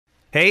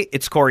Hey,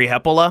 it's Corey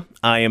Heppola.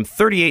 I am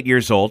 38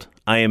 years old.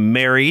 I am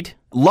married,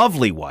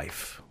 lovely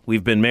wife.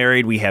 We've been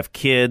married, we have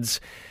kids,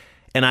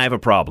 and I have a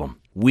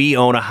problem. We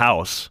own a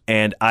house,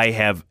 and I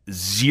have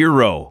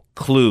zero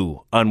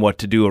clue on what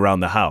to do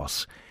around the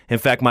house. In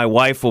fact, my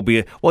wife will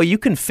be, well, you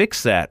can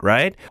fix that,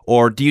 right?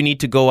 Or do you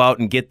need to go out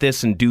and get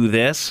this and do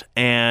this?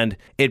 And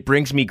it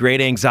brings me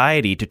great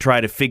anxiety to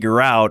try to figure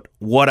out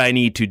what I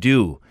need to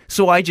do.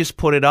 So I just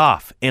put it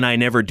off, and I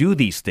never do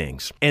these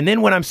things. And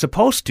then when I'm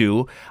supposed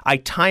to, I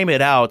time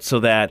it out so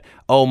that,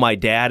 oh, my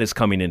dad is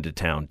coming into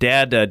town.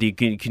 Dad,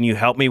 can you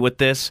help me with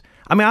this?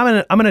 I mean,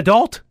 I'm an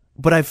adult,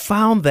 but I've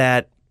found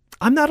that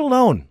I'm not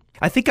alone.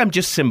 I think I'm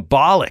just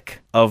symbolic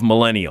of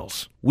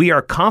millennials. We are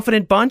a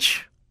confident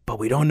bunch, but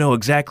we don't know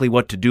exactly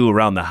what to do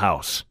around the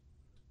house.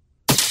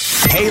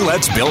 Hey,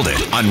 let's build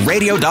it on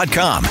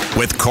radio.com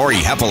with Corey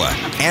Heppola.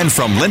 And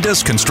from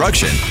Lindus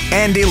Construction,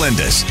 Andy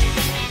Lindus.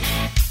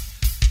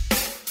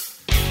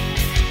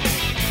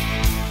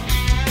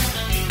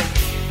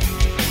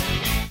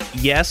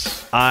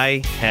 Yes,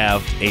 I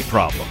have a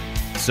problem.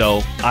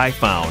 So I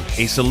found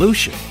a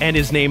solution. And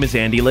his name is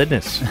Andy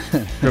Lindus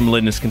from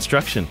Lindus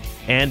Construction.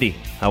 Andy,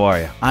 how are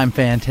you? I'm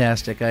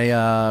fantastic.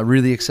 I'm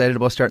really excited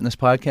about starting this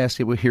podcast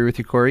here with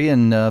you, Corey.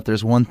 And if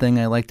there's one thing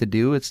I like to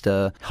do, it's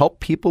to help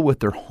people with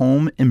their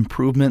home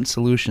improvement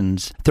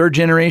solutions. Third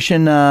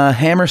generation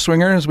hammer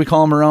swinger, as we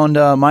call them around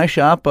my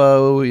shop. A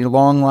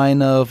long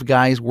line of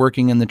guys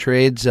working in the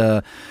trades.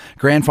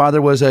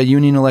 Grandfather was a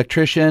union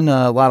electrician.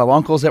 A lot of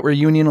uncles that were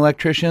union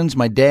electricians.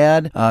 My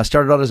dad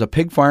started out as a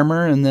pig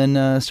farmer and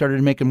then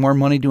started making more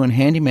money doing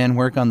handyman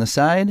work on the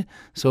side.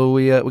 So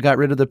we got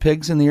rid of the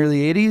pigs in the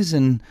early 80s,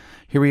 and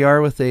here we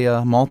are with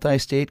a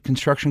multi-state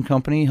construction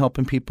company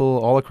helping people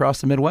all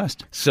across the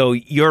Midwest. So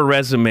your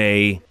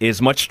resume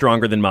is much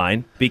stronger than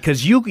mine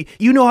because you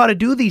know how to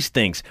do these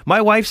things.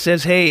 My wife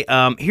says, hey,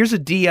 here's a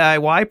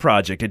DIY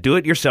project, a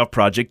do-it-yourself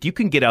project. You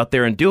can get out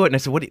there and do it. And I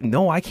said, what?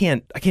 No, I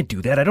can't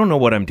do that. I don't know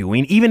what I'm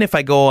doing. Even if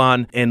I go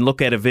on and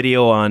look at a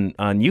video on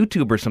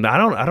YouTube or something, I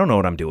don't know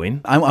what I'm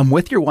doing. I'm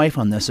with your wife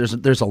on this.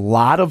 There's a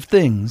lot of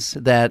things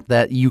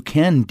that you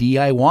can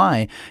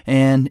DIY.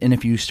 And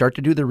if you start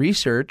to do the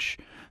research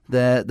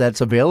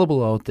that's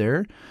available out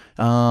there.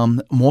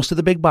 Most of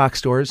the big box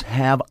stores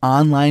have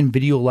online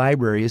video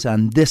libraries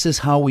on this is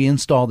how we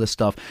install this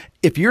stuff.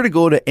 If you're to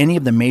go to any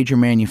of the major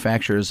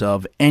manufacturers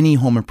of any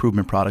home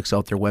improvement products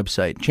out their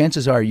website,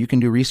 chances are you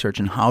can do research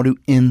on how to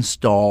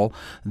install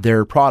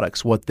their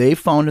products. What they've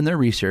found in their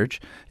research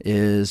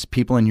is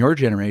people in your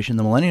generation,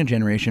 the millennial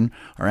generation,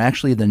 are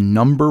actually the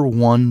number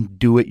one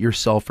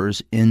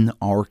do-it-yourselfers in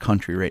our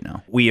country right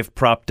now. We have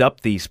propped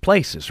up these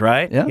places,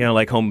 right? Yeah.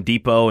 Like Home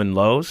Depot and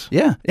Lowe's?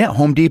 Yeah.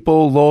 Home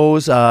Depot,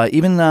 Lowe's,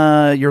 even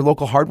your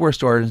local hardware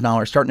stores now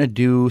are starting to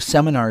do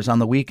seminars on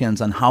the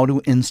weekends on how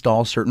to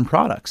install certain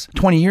products.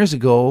 20 years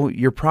ago,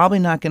 you're probably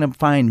not going to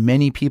find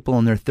many people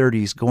in their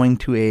 30s going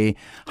to a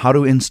how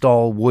to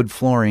install wood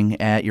flooring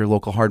at your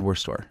local hardware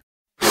store.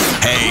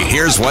 Hey,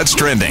 here's what's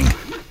trending.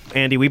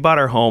 Andy, we bought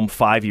our home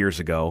 5 years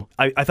ago.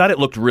 I thought it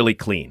looked really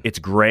clean. It's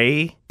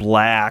gray,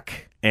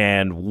 black,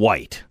 and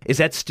white. Is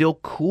that still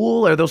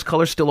cool? Are those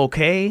colors still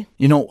okay?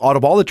 Out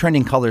of all the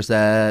trending colors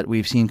that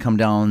we've seen come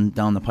down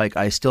the pike,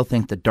 I still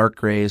think the dark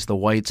grays, the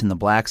whites, and the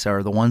blacks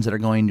are the ones that are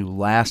going to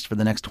last for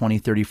the next 20,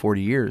 30,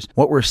 40 years.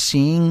 What we're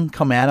seeing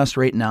come at us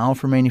right now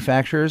from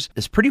manufacturers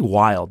is pretty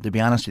wild, to be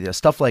honest with you.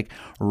 Stuff like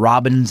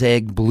robin's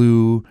egg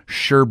blue,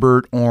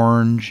 sherbet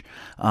orange,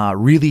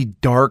 really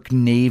dark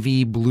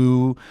navy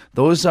blue.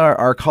 Those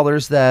are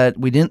colors that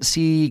we didn't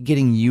see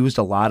getting used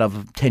a lot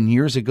of 10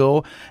 years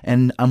ago,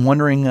 and I'm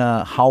wondering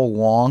how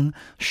long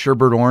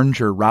sherbet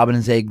orange or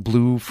robin's egg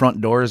blue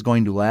front door is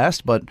going to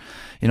last, but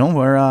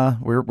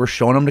we're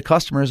showing them to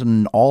customers,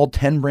 and all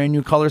 10 brand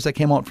new colors that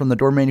came out from the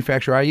door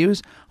manufacturer I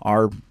use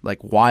are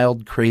like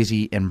wild,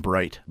 crazy, and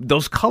bright.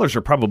 Those colors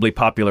are probably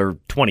popular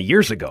 20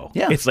 years ago.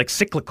 Yeah. It's like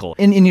cyclical.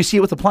 And you see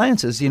it with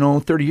appliances.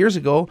 30 years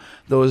ago,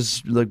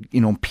 those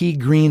pea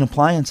green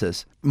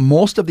appliances.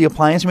 Most of the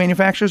appliance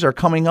manufacturers are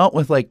coming out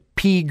with like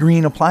pea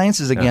green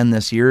appliances again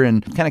this year,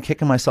 and kind of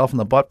kicking myself in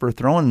the butt for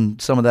throwing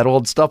some of that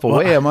old stuff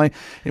away. Am I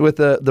with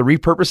the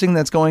repurposing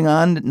that's going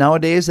on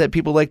nowadays, that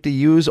people like to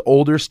use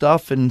older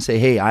stuff and say,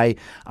 hey,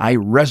 I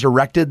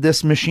resurrected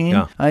this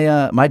machine.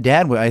 Yeah. My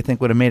dad, I think,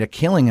 would have made a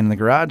killing in the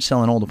garage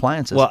selling old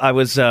appliances. Well, I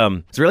was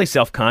really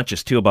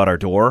self-conscious too about our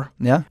door.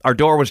 Yeah. Our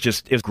door was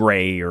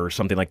gray or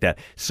something like that.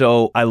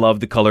 So I love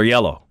the color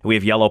yellow. We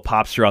have yellow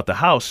pops throughout the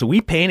house. So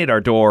we painted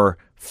our door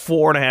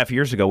 4.5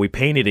 years ago. We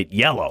painted it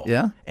yellow.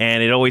 Yeah.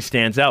 And it always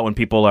stands out when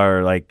people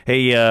are like,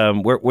 hey,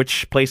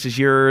 which place is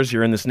yours?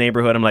 You're in this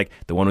neighborhood. I'm like,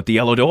 the one with the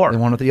yellow door. The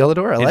one with the yellow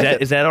door. I like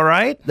it. Is that all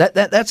right?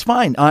 That's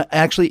fine.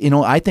 Actually,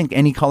 I think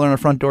any color on the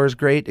front door is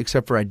great,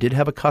 except for I did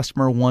have a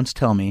customer once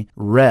tell me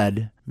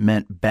red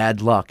meant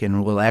bad luck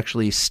and will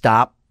actually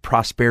stop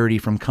prosperity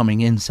from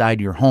coming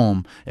inside your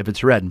home if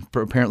it's red. And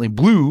apparently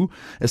blue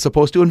is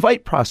supposed to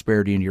invite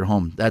prosperity into your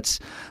home. That's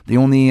the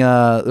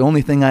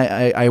only thing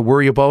I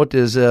worry about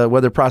is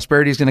whether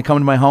prosperity is going to come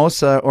to my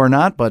house or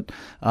not, but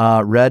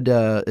red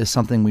is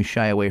something we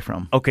shy away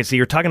from. Okay, so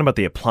you're talking about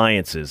the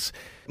appliances.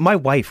 My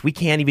wife, we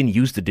can't even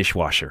use the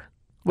dishwasher.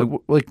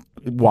 Like,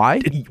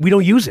 why? We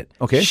don't use it.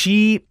 Okay.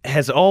 She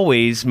has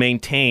always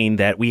maintained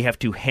that we have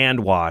to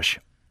hand wash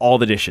all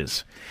the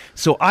dishes.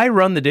 So I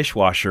run the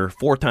dishwasher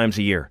 4 times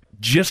a year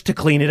just to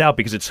clean it out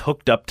because it's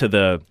hooked up to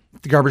the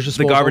garbage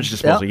disposal. The garbage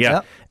disposal, yeah.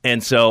 Yep.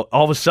 And so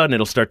all of a sudden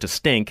it'll start to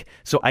stink.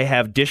 So I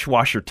have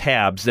dishwasher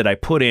tabs that I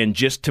put in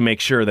just to make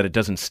sure that it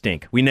doesn't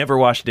stink. We never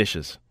wash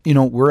dishes. You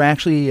know, we're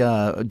actually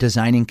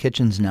designing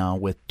kitchens now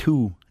with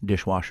 2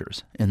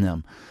 dishwashers in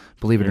them.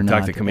 Believe it or not.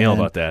 Talk to Camille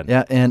about that.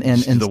 Yeah, and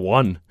the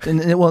one.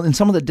 And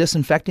some of the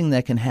disinfecting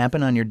that can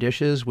happen on your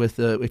dishes with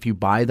if you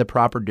buy the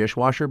proper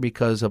dishwasher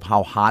because of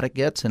how hot it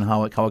gets and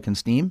how it can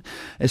steam,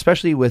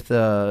 especially with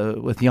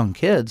young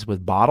kids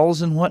with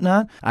bottles and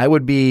whatnot. I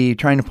would be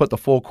trying to put the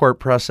full court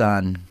press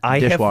on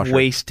dishwasher. I have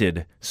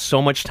wasted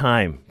so much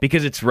time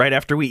because it's right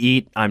after we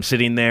eat. I'm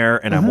sitting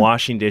there and I'm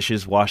washing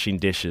dishes.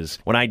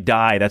 When I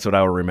die, that's what I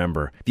will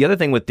remember. The other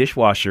thing with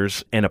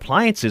dishwashers and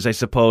appliances, I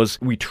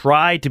suppose we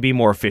try to be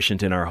more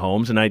efficient in our homes.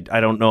 And I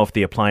don't know if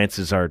the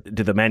appliances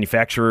do the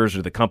manufacturers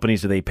or the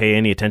companies, do they pay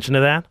any attention to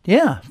that?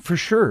 Yeah, for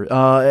sure.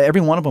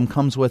 Every one of them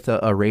comes with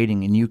a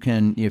rating, and you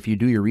can, if you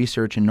do your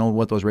research and know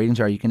what those ratings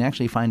are, you can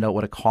actually find out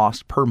what it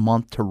costs per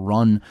month to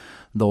run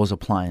those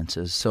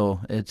appliances.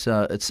 So it's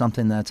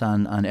something that's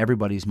on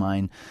everybody's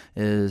mind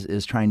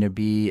is trying to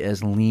be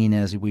as lean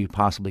as we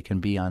possibly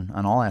can be on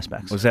all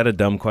aspects. Was that a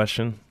dumb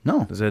question?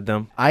 No. Was that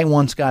dumb? I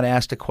once got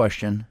asked a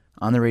question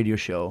on the radio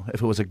show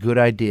if it was a good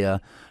idea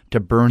to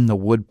burn the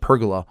wood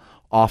pergola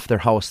off their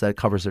house that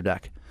covers their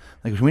deck.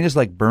 Like, can we just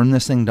burn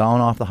this thing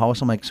down off the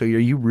house? I'm like, so are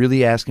you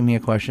really asking me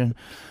a question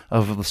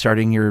of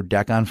starting your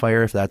deck on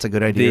fire if that's a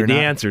good idea or not? The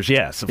answer is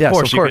yes. Of yes,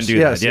 course of you can do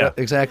yes, that. Yeah,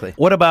 exactly.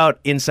 What about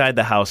inside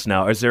the house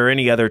now? Is there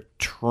any other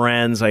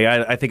trends?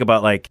 I think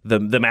about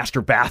the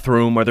master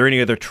bathroom. Are there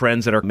any other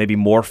trends that are maybe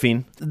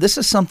morphing? This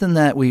is something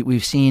that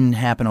we've seen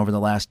happen over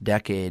the last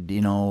decade. You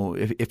know,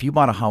 if you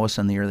bought a house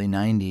in the early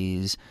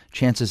 90s,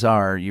 chances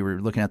are you were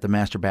looking at the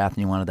master bath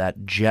and you wanted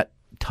that jet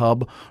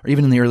tub, or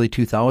even in the early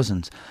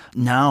 2000s.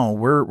 Now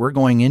we're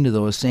going into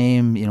those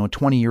same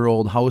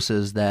 20-year-old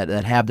houses that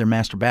have their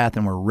master bath,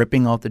 and we're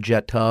ripping out the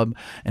jet tub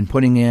and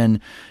putting in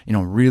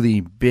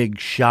really big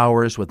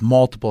showers with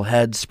multiple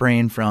heads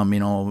spraying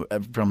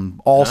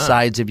from all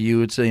sides of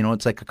you. It's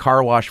it's like a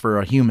car wash for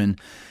a human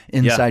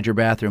inside your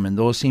bathroom, and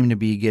those seem to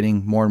be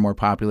getting more and more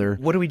popular.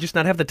 What, do we just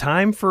not have the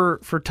time for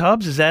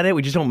tubs? Is that it?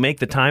 We just don't make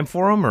the time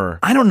for them, or?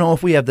 I don't know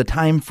if we have the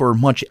time for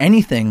much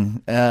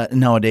anything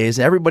nowadays.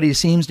 Everybody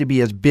seems to be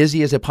as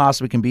busy as it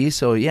possibly can be.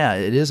 So yeah,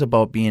 it is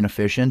about being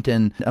efficient.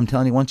 And I'm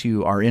telling you, once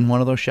you are in one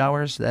of those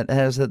showers that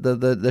has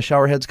the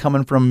shower heads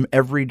coming from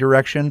every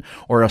direction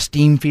or a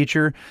steam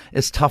feature,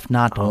 it's tough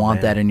not to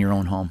want that in your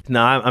own home.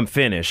 No, I'm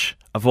Finnish.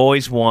 I've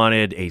always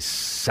wanted a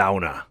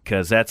sauna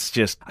because I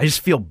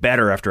just feel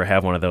better after I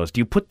have one of those. Do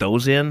you put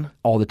those in?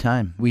 All the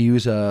time. We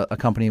use a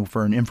company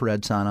for an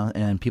infrared sauna,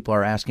 and people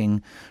are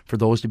asking for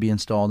those to be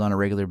installed on a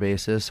regular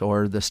basis.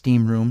 Or the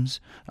steam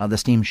rooms, the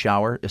steam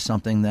shower is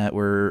something that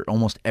we're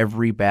almost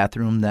every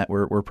bathroom that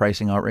we're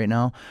pricing out right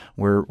now.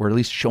 We're at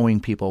least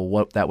showing people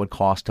what that would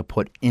cost to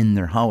put in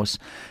their house.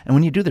 And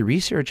when you do the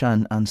research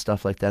on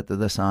stuff like that, the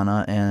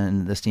sauna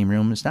and the steam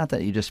room, it's not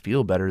that you just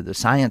feel better. The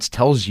science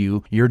tells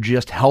you you're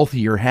just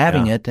healthier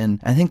having it. And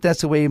I think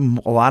that's the way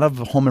a lot of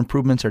home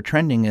improvements are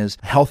trending, is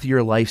healthier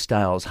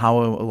lifestyles,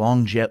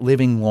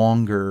 living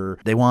longer.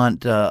 They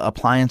want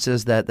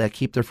appliances that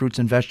keep their fruits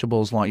and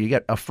vegetables long. You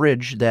get a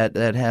fridge that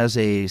has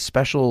a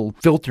special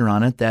filter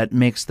on it that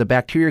makes the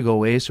bacteria go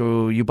away.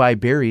 So you buy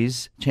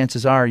berries,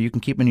 chances are you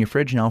can keep them in your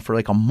fridge now for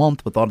a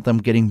month without them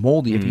getting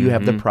moldy if you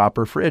have the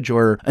proper fridge,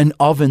 or an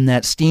oven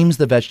that steams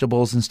the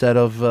vegetables instead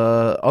of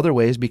other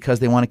ways because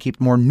they want to keep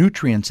more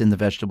nutrients in the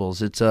vegetables.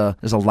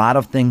 There's a lot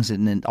of things,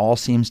 and it all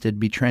seems to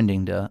be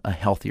trending to a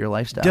healthier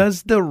lifestyle.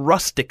 Does the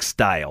rustic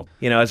style,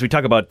 as we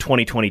talk about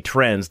 2020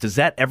 trends, does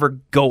that ever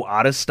go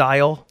out of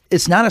style?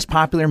 It's not as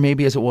popular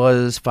maybe as it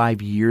was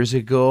 5 years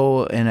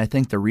ago, and I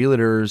think the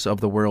realtors of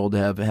the world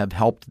have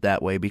helped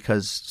that way,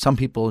 because some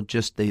people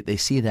just they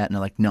see that and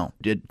they're like, no,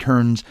 it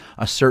turns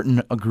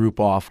a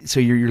group off. So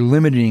you're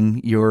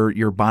limiting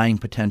your buying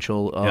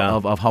potential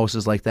of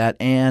houses like that,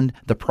 and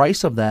the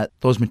price of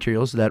those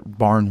materials, that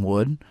barn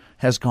wood,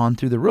 has gone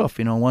through the roof.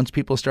 Once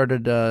people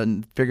started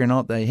figuring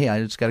out that, hey,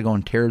 I just got to go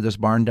and tear this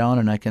barn down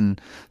and I can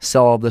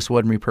sell all this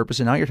wood and repurpose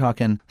it. Now you're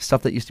talking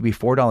stuff that used to be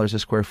 $4 a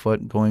square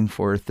foot going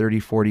for $30,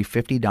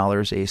 $40,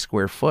 $50 a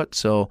square foot.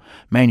 So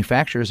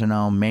manufacturers are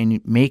now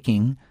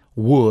making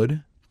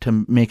wood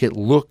to make it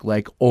look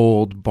like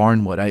old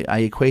barnwood. I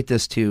equate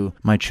this to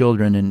my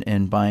children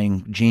and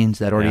buying jeans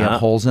that already have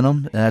holes in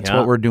them. That's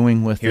what we're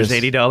doing with Here's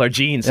this. $80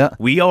 jeans. Yeah.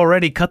 We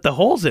already cut the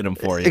holes in them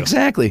for you.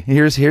 Exactly.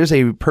 Here's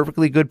a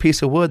perfectly good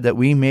piece of wood that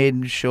we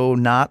made show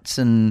knots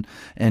and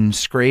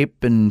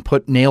scrape and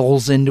put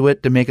nails into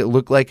it to make it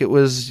look like it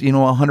was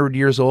 100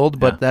 years old.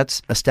 But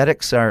that's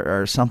aesthetics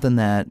are something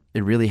that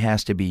it really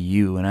has to be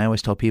you. And I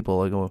always tell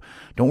people, I go,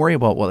 don't worry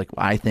about what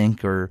I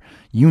think, or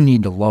you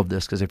need to love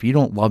this, because if you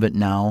don't love it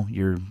now,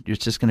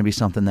 it's just going to be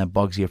something that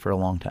bugs you for a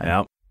long time.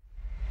 Yep.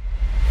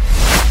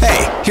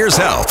 Hey, here's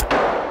help.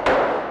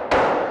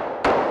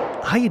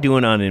 How you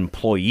doing on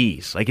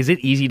employees? Is it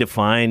easy to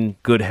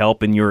find good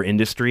help in your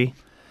industry?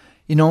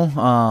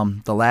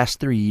 The last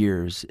 3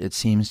 years, it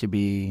seems to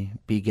be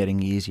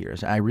getting easier.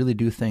 I really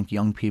do think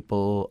young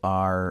people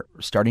are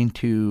starting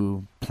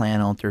to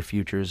plan out their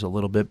futures a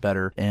little bit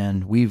better,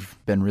 and we've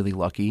been really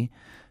lucky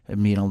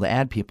to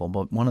add people.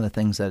 But one of the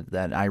things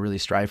that I really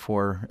strive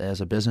for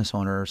as a business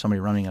owner or somebody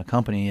running a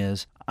company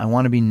is I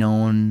want to be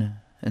known,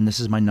 and this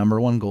is my number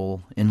one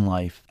goal in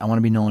life, I want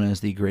to be known as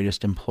the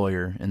greatest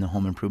employer in the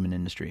home improvement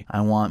industry.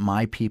 I want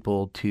my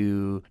people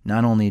to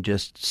not only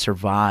just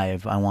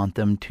survive, I want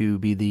them to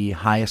be the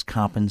highest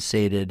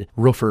compensated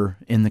roofer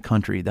in the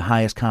country, the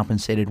highest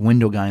compensated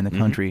window guy in the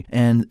country.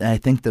 And I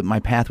think that my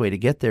pathway to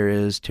get there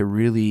is to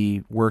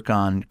really work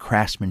on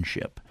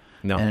craftsmanship.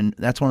 No. And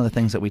that's one of the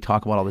things that we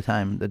talk about all the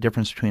time, the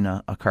difference between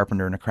a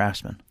carpenter and a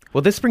craftsman.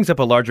 Well, this brings up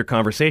a larger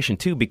conversation,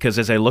 too, because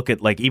as I look at,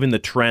 even the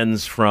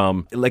trends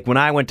from, when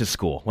I went to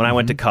school, when I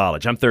went to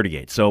college, I'm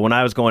 38. So when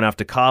I was going off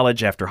to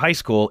college after high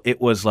school,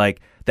 it was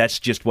that's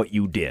just what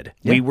you did.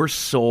 Yeah. We were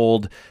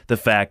sold the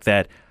fact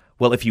that,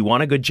 well, if you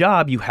want a good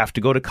job, you have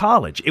to go to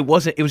college. It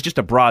was just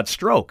a broad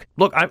stroke.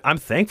 Look, I'm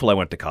thankful I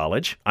went to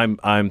college.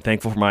 I'm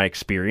thankful for my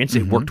experience.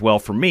 It worked well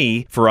for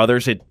me. For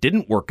others, it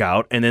didn't work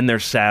out, and then they're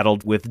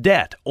saddled with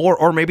debt.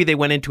 Or maybe they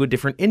went into a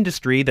different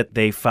industry that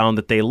they found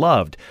that they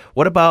loved.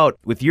 What about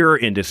with your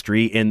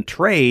industry in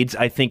trades?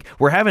 I think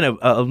we're having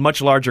a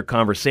much larger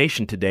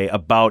conversation today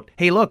about,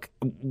 hey, look,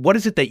 what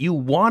is it that you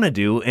want to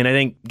do? And I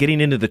think getting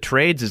into the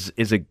trades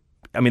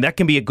that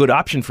can be a good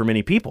option for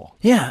many people.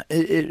 Yeah,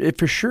 it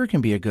for sure can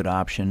be a good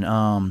option.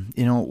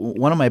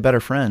 One of my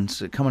better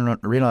friends coming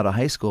right out of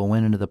high school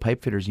went into the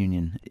pipe fitters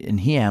union,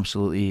 and he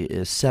absolutely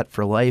is set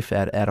for life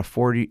at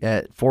 40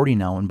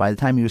 now. And by the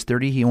time he was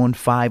 30, he owned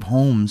 5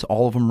 homes,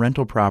 all of them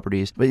rental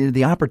properties. But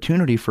the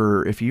opportunity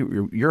for, if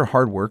you're a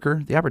hard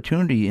worker, the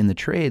opportunity in the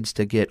trades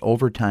to get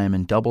overtime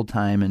and double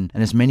time and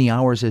as many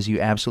hours as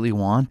you absolutely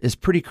want is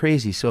pretty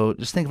crazy. So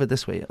just think of it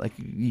this way: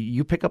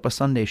 you pick up a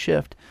Sunday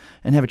shift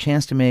and have a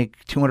chance to make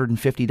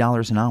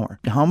 $250 an hour.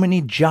 How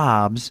many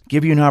jobs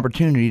give you an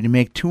opportunity to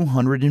make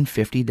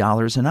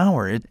 $250 an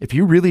hour? If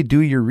you really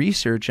do your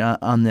research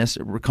on this,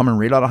 we're coming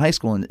right out of high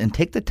school and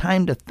take the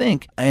time to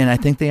think, and I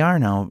think they are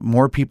now,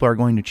 more people are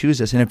going to choose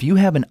this. And if you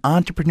have an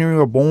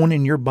entrepreneurial bone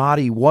in your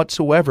body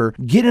whatsoever,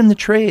 get in the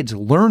trades,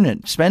 learn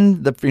it,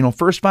 spend the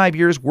first 5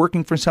 years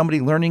working for somebody,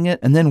 learning it,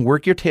 and then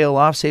work your tail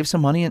off, save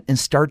some money, and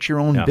start your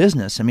own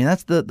business.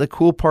 That's the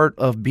cool part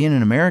of being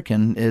an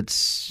American.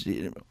 It's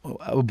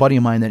a buddy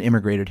of mine that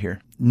immigrated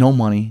here, no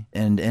money,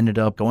 and ended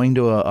up going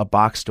to a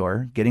box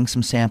store, getting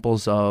some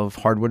samples of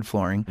hardwood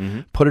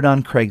flooring, put it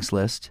on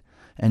Craigslist,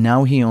 and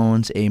now he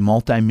owns a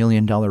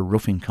multi-million-dollar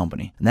roofing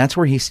company. And that's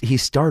where he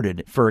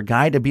started. For a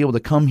guy to be able to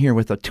come here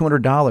with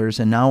 $200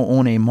 and now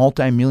own a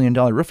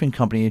multi-million-dollar roofing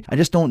company, I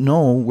just don't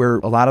know where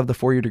a lot of the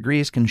 4-year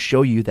degrees can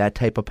show you that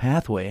type of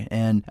pathway.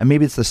 And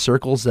maybe it's the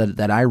circles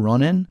that I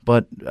run in,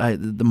 but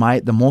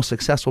the most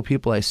successful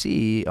people I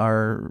see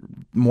are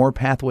more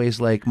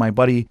pathways like my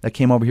buddy that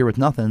came over here with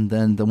nothing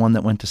than the one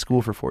that went to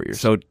school for 4 years.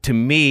 So to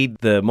me,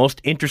 the most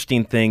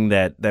interesting thing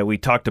that we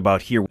talked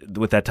about here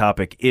with that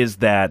topic is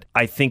that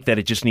I think that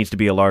it just needs to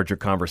be a larger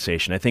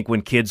conversation. I think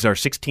when kids are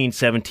 16,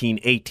 17,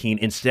 18,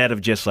 instead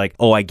of just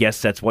I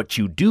guess that's what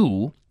you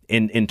do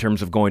in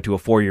terms of going to a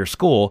 4-year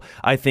school,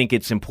 I think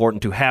it's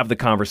important to have the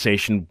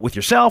conversation with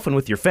yourself and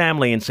with your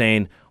family and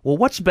saying, well,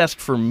 what's best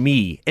for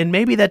me? And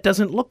maybe that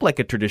doesn't look like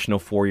a traditional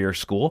 4-year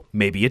school.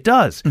 Maybe it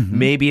does.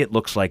 Maybe it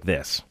looks like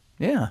this.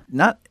 Yeah,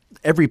 not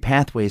every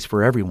pathway is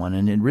for everyone,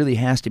 and it really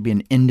has to be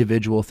an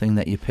individual thing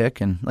that you pick.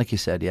 And like you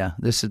said,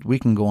 we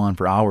can go on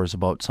for hours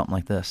about something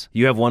like this.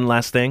 You have one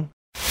last thing?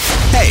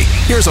 Hey,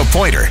 here's a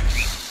pointer.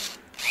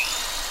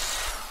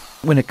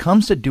 When it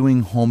comes to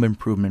doing home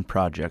improvement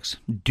projects,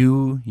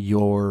 do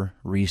your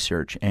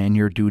research and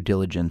your due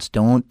diligence.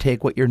 Don't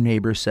take what your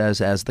neighbor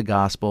says as the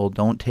gospel.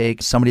 Don't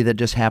take somebody that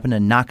just happened to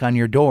knock on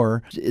your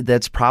door.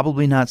 That's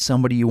probably not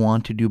somebody you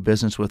want to do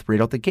business with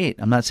right out the gate.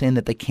 I'm not saying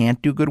that they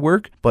can't do good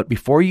work, but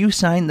before you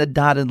sign the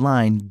dotted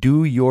line,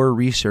 do your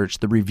research.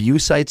 The review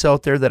sites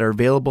out there that are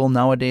available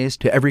nowadays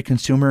to every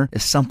consumer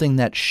is something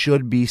that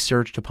should be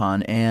searched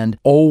upon. And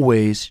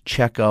always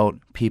check out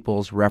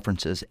people's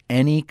references.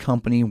 Any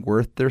company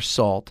worth their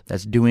salt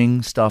that's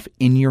doing stuff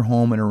in your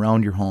home and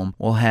around your home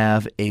will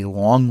have a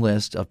long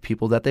list of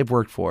people that they've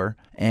worked for.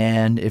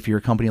 And if you're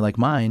a company like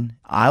mine,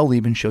 I'll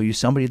even show you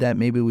somebody that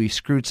maybe we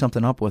screwed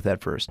something up with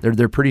at first.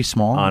 They're pretty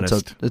small.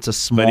 Honest. It's a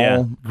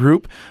small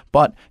group.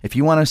 But if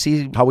you want to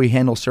see how we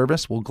handle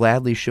service, we'll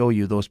gladly show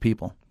you those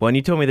people. Well, and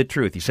you told me the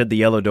truth. You said the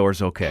yellow door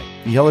is okay.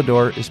 The yellow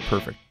door is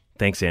perfect.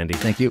 Thanks, Andy.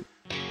 Thank you.